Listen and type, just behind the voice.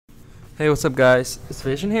Hey, what's up guys, it's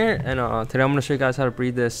ViSiioN here, and today I'm going to show you guys how to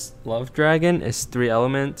breed this love dragon. It's 3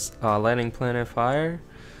 elements, lightning, planet, fire.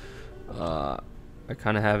 I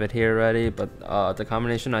kind of have it here already, but the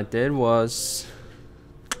combination I did was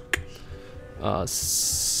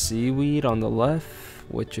seaweed on the left,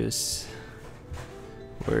 which is,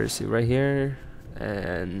 where is he, right here,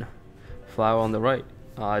 and flower on the right.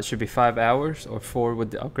 It should be 5 hours or 4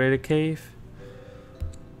 with the upgraded cave.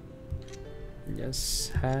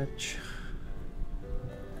 Yes, hatch.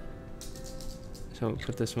 So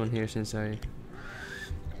put this one here since so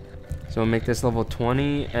I'll make this level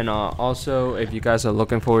 20. And also, if you guys are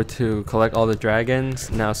looking forward to collect all the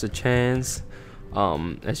dragons, now's the chance.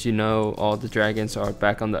 As you know, all the dragons are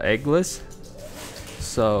back on the egg list,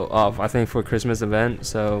 so I think for Christmas event.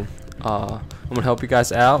 So I'm gonna help you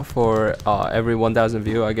guys out. For every 1,000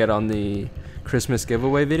 view I get on the Christmas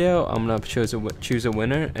giveaway video, I'm gonna choose a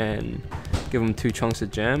winner and give them 2 chunks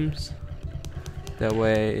of gems. That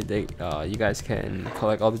way you guys can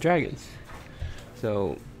collect all the dragons.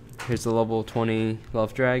 So here's the level 20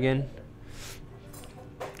 love dragon.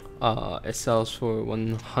 It sells for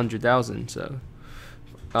 100,000. So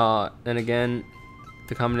and again,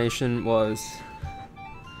 the combination was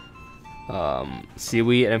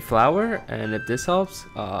seaweed and flower. And if this helps,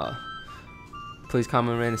 please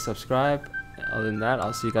comment, rate, and subscribe. Other than that,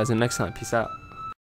 I'll see you guys in the next time. Peace out.